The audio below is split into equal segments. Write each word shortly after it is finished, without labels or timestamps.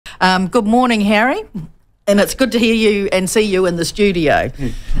Good morning, Harry. And it's good to hear you and see you in the studio.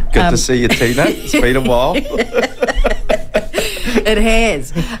 Good to see you, Tina. It's been a while. It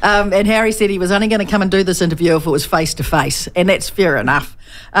has. And Harry said he was only going to come and do this interview if it was face-to-face, and that's fair enough.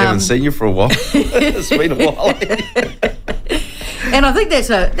 Haven't seen you for a while. It's been a while. And I think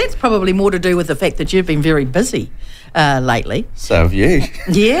that's probably more to do with the fact that you've been very busy lately. So have you.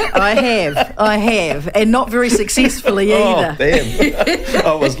 Yeah, I have, and not very successfully either. Oh, damn.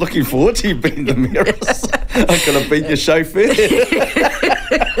 I was looking forward to you being the mayoress. I could have been your chauffeur.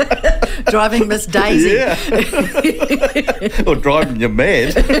 Driving Miss Daisy. Yeah. Or driving you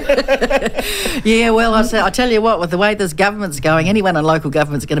mad. Yeah, well, I tell you what, with the way this government's going, anyone in local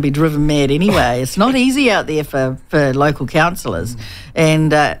government's going to be driven mad anyway. It's not easy out there for local councillors.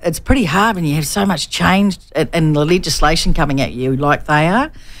 And it's pretty hard when you have so much change in the legislation coming at you like they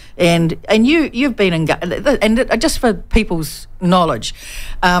are. And you've been in, and just for people's knowledge,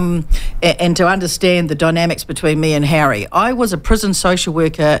 and to understand the dynamics between me and Harry, I was a prison social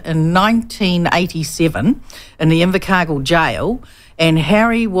worker in 1987 in the Invercargill jail, and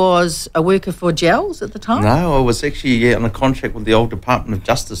Harry was a worker for Gels at the time? No, I was actually on a contract with the old Department of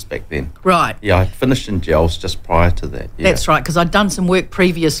Justice back then. Right. Yeah, I finished in Gels just prior to that. Yeah. That's right, because I'd done some work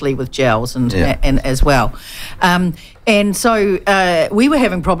previously with Gels and as well. And so we were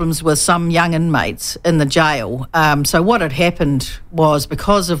having problems with some young inmates in the jail. So what had happened was,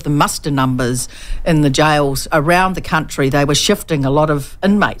 because of the muster numbers in the jails around the country, they were shifting a lot of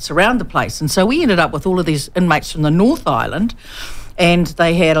inmates around the place. And so we ended up with all of these inmates from the North Island, and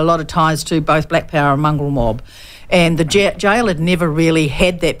they had a lot of ties to both Black Power and Mongrel Mob. And the jail had never really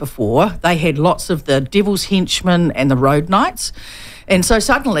had that before. They had lots of the Devil's Henchmen and the Road Knights. And so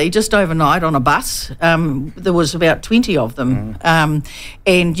suddenly, just overnight on a bus, there was about 20 of them.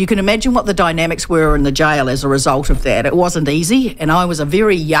 And you can imagine what the dynamics were in the jail as a result of that. It wasn't easy, and I was a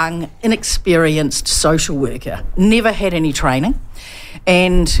very young, inexperienced social worker. Never had any training.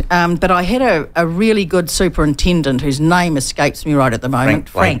 And but I had a really good superintendent whose name escapes me right at the moment.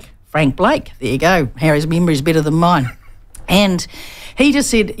 Frank Blake. There you go. Harry's memory is better than mine. And he just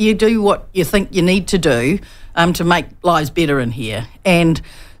said, you do what you think you need to do to make lives better in here. And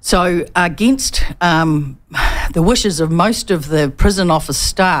so against the wishes of most of the prison office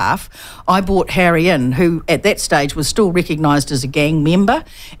staff, I brought Harry in, who at that stage was still recognised as a gang member,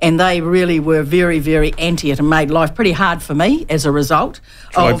 and they really were very, very anti it and made life pretty hard for me as a result.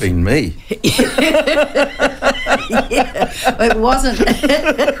 Try being me. Yeah, it wasn't.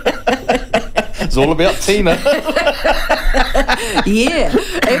 It's all about Tina. Yeah,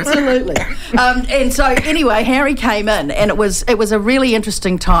 absolutely. And so anyway, Harry came in, and it was a really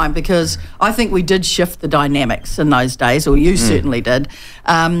interesting time, because I think we did shift the dynamics in those days, or you certainly did.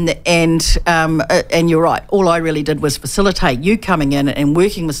 And you're right. All I really did was facilitate you coming in and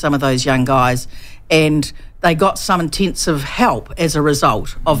working with some of those young guys, and they got some intensive help as a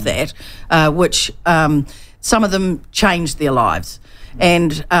result of that, which some of them changed their lives.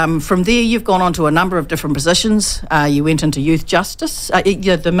 And from there, you've gone on to a number of different positions. You went into youth justice,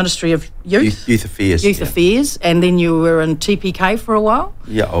 the Ministry of Youth Affairs. Affairs, and then you were in TPK for a while.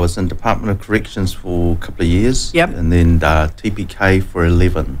 Yeah, I was in Department of Corrections for a couple of years. Yep. And then TPK for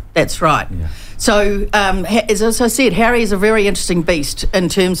 11. That's right. Yeah. So, as I said, Harry is a very interesting beast in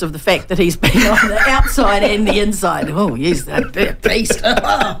terms of the fact that he's been on the outside and the inside. Oh, use that beast.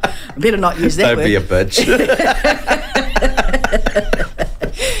 I better not use that word. Don't be a bitch.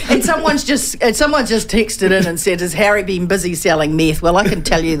 And someone's just texted in and said, has Harry been busy selling meth? Well, I can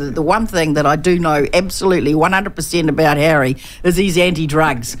tell you that the one thing that I do know absolutely 100% about Harry is he's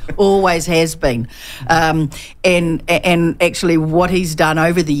anti-drugs, always has been. And actually what he's done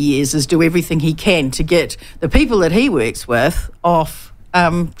over the years is do everything he can to get the people that he works with off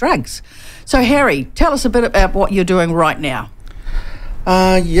drugs. So, Harry, tell us a bit about what you're doing right now.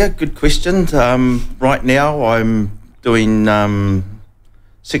 Yeah, good question. Right now I'm doing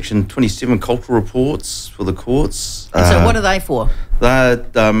Section 27 cultural reports for the courts. And so what are they for? They're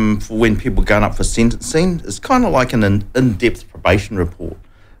for when people are going up for sentencing. It's kind of like an in-depth probation report.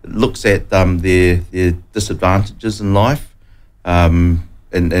 It looks at their disadvantages in life,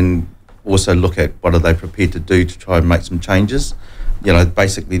 and also look at what are they prepared to do to try and make some changes. You know,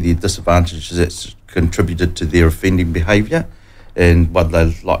 basically the disadvantages that's contributed to their offending behaviour, and what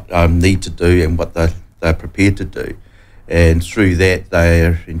they need to do and what they're prepared to do. And through that,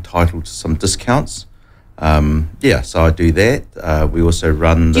 they're entitled to some discounts. So I do that. We also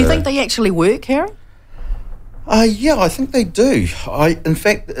run. Do you think they actually work, Harry? Yeah, I think they do. In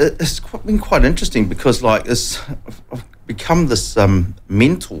fact, it's been quite interesting because, I've become this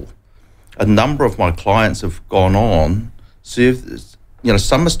mentor. A number of my clients have gone on, served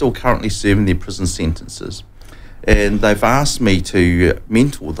some are still currently serving their prison sentences, and they've asked me to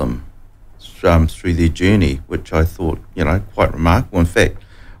mentor them through their journey, which I thought, quite remarkable. In fact,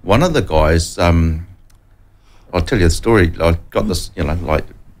 one of the guys, I'll tell you the story. I got this, like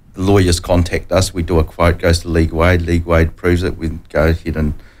the lawyers contact us, we do a quote, goes to legal aid approves it, we go ahead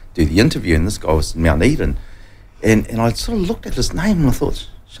and do the interview, and this guy was in Mount Eden, and I sort of looked at his name and I thought,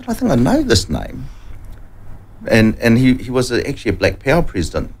 shit, I think I know this name. And he was actually a Black Power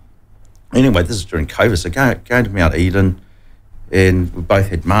president. Anyway, this is during COVID, so going to Mount Eden, and we both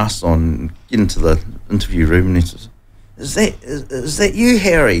had masks on, get into the interview room, and he says, is that you,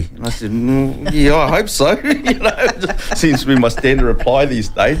 Harry? And I said, yeah, I hope so. It seems to be my standard reply these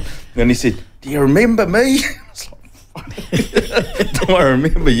days. And he said, do you remember me? I was like, do I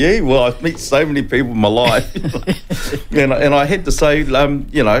remember you? Well, I've met so many people in my life. and I had to say,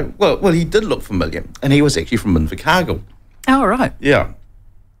 well, he did look familiar. And he was actually from Invercargill. Oh, right. Yeah.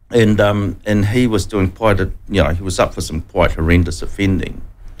 And he was doing he was up for some quite horrendous offending.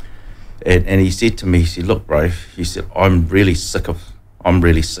 And he said to me, he said, look, bro, he said, I'm really sick of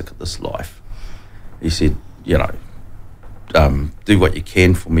this life. He said, do what you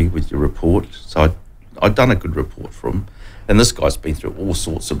can for me with your report. So I'd done a good report for him. And this guy's been through all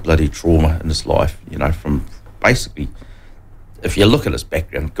sorts of bloody trauma in his life, from basically, if you look at his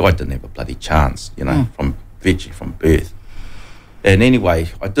background, the guy didn't have a bloody chance, from virtually from birth. And anyway,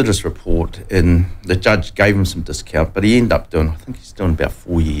 I did this report, and the judge gave him some discount, but he ended up I think he's doing about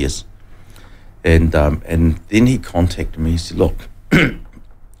 4 years. And then he contacted me. He said, look,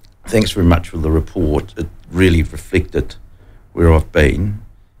 thanks very much for the report. It really reflected where I've been.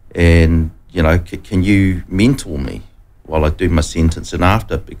 And, can you mentor me while I do my sentence and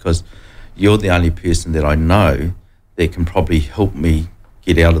after? Because you're the only person that I know that can probably help me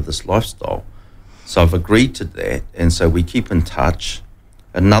get out of this lifestyle. So I've agreed to that. And so we keep in touch.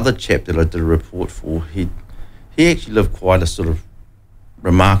 Another chap that I did a report for, he actually lived quite a sort of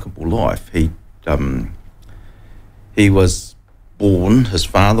remarkable life. He was born, his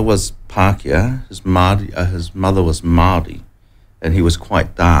father was Pākehā, his mother was Māori, and he was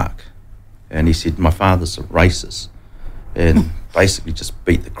quite dark. And he said, my father's a racist, and basically just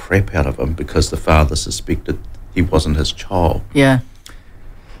beat the crap out of him because the father suspected he wasn't his child. Yeah.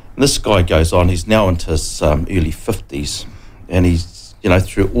 And this guy goes on, he's now into his early 50s, and he's,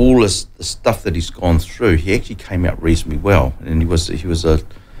 through all the stuff that he's gone through, he actually came out reasonably well. And he was a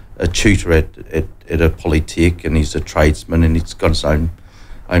tutor at a polytech, and he's a tradesman, and he's got his own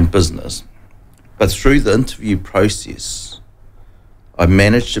business. But through the interview process, I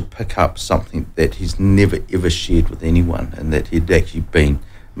managed to pick up something that he's never ever shared with anyone, and that he'd actually been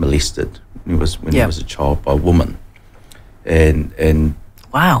molested when he was a child by a woman. And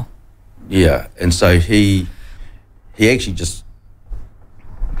wow. Yeah, and so he actually just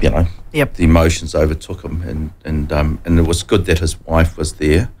the emotions overtook him, and it was good that his wife was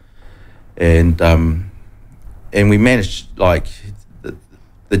there. And we managed, the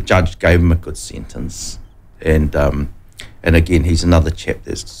judge gave him a good sentence, and again, he's another chap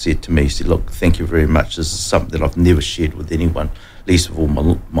that said to me, he said, look, thank you very much, this is something that I've never shared with anyone, least of all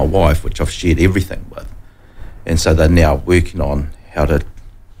my wife, which I've shared everything with. And so they're now working on how to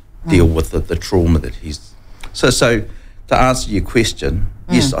deal with the trauma that he's... So to answer your question,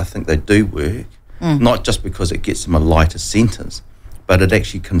 yes, I think they do work, not just because it gets them a lighter sentence, but it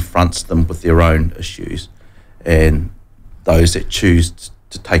actually confronts them with their own issues, and those that choose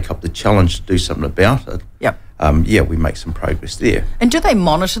to take up the challenge to do something about it, we make some progress there. And do they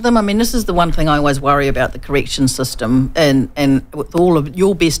monitor them? I mean, this is the one thing I always worry about the correction system, and with all of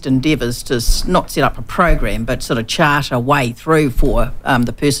your best endeavours to not set up a program, but sort of chart a way through for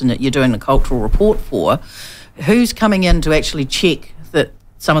the person that you're doing the cultural report for, who's coming in to actually check that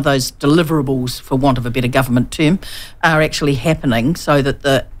some of those deliverables, for want of a better government term, are actually happening, so that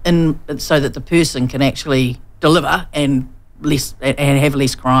the person can actually deliver and have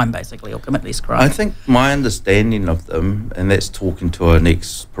less crime, basically, or commit less crime. I think my understanding of them, and that's talking to an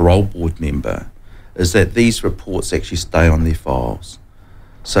ex-parole board member, is that these reports actually stay on their files.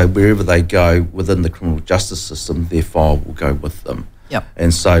 So wherever they go within the criminal justice system, their file will go with them. Yep.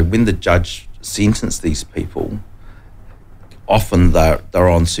 And so when the judge sentenced these people, often they're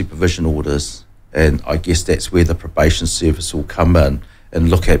on supervision orders, and I guess that's where the probation service will come in and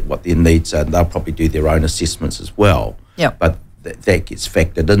look at what their needs are, and they'll probably do their own assessments as well. Yep. But that gets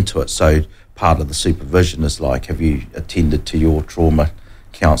factored into it. So part of the supervision is like, have you attended to your trauma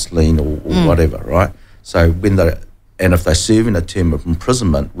counselling or whatever, right? So if they're serving a term of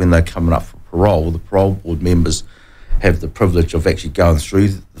imprisonment, when they're coming up for parole, the parole board members have the privilege of actually going through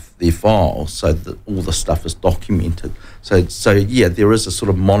their files so that all the stuff is documented. So yeah, there is a sort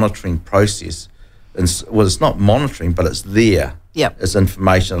of monitoring process. And well, it's not monitoring, but it's there. Yep. As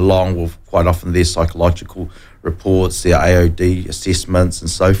information along with quite often their psychological reports, their AOD assessments and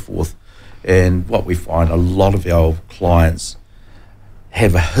so forth. And what we find, a lot of our clients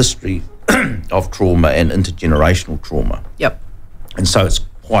have a history of trauma and intergenerational trauma. Yep. And so it's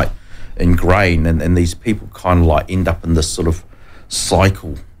quite ingrained, and these people kind of like end up in this sort of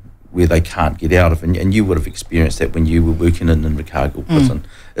cycle where they can't get out of. And you would have experienced that when you were working in Invercargill prison.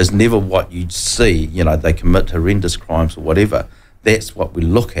 It's never what you'd see, you know, they commit horrendous crimes or whatever. That's what we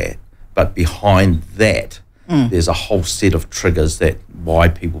look at. But behind that, there's a whole set of triggers that why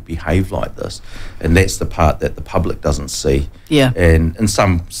people behave like this. And that's the part that the public doesn't see. Yeah. And in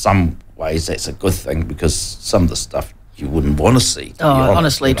some ways, that's a good thing, because some of the stuff you wouldn't want to see. To be honest,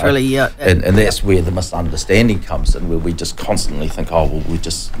 honestly, you know? truly, yeah. And that's where the misunderstanding comes in, where we just constantly think, oh, well, we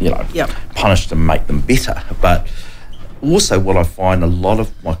just, you know, punish them, make them better. But also what I find, a lot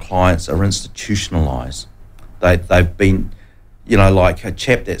of my clients are institutionalised. They've been, you know, like a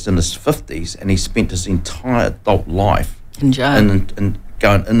chap that's in his 50s and he spent his entire adult life in jail. And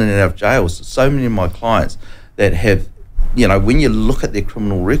going in and out of jails. So many of my clients that have, you know, when you look at their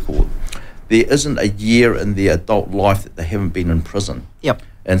criminal record, there isn't a year in their adult life that they haven't been in prison. Yep.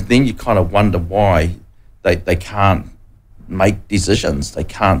 And then you kind of wonder why they can't make decisions. They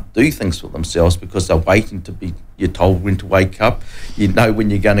can't do things for themselves because they're waiting to be, you're told when to wake up, you know when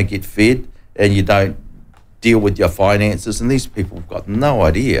you're going to get fed, and you don't deal with your finances. And these people have got no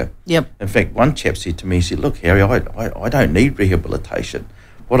idea. Yep. In fact, one chap said to me, he said, look, Harry, I don't need rehabilitation.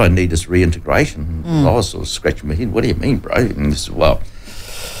 What I need is reintegration. I was sort of scratching my head. What do you mean, bro? And he said, well,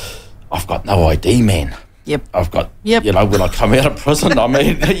 I've got no ID, man. Yep. I've got, you know, when I come out of prison, I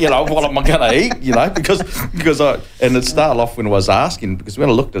mean, you know, what am I going to eat, you know, because and it started off when I was asking, because when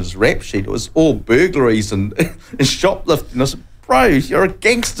I looked at his rap sheet, it was all burglaries and shoplifting. I said, bro, you're a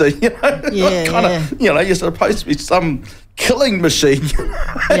gangster, you know. You know, you're supposed to be some killing machine,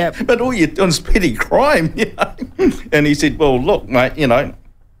 but all you're doing is petty crime, you know. And he said, well, look, mate, you know,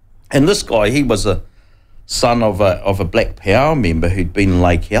 and this guy, he was a son of a Black Power member who'd been in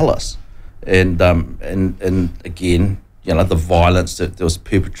Lake Alice. And again, you know, the violence that was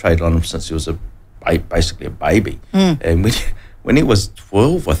perpetrated on him since he was basically a baby. And when he was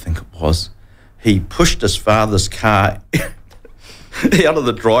 12, I think it was, he pushed his father's car out of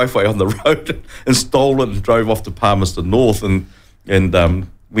the driveway on the road and stole it and drove off to Palmerston North and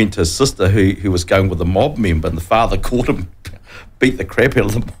went to his sister who was going with a mob member, and the father caught him, beat the crap out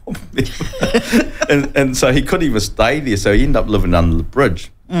of the mob member. and so he couldn't even stay there, so he ended up living under the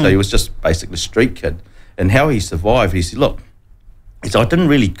bridge. So he was just basically a street kid. And how he survived, he said, look, he said, I didn't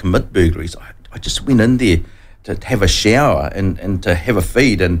really commit burglaries. I just went in there to have a shower and to have a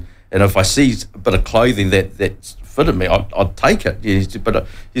feed. And if I see a bit of clothing that fitted me, I'd take it. He said, but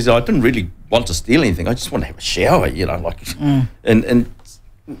he said, I didn't really want to steal anything. I just want to have a shower, you know. Like, and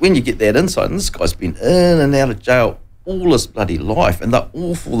when you get that insight, and this guy's been in and out of jail all his bloody life, and the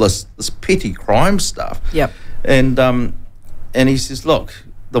awful, this petty crime stuff. Yep. And he says, look,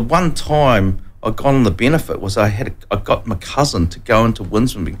 the one time I got on the benefit was I got my cousin to go into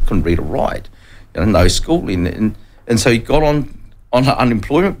Windsor, he couldn't read or write, you know, no schooling, and so he got on her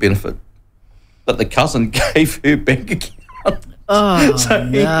unemployment benefit, but the cousin gave her bank account. Oh, so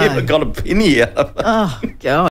he never got a penny out of it. Oh, God.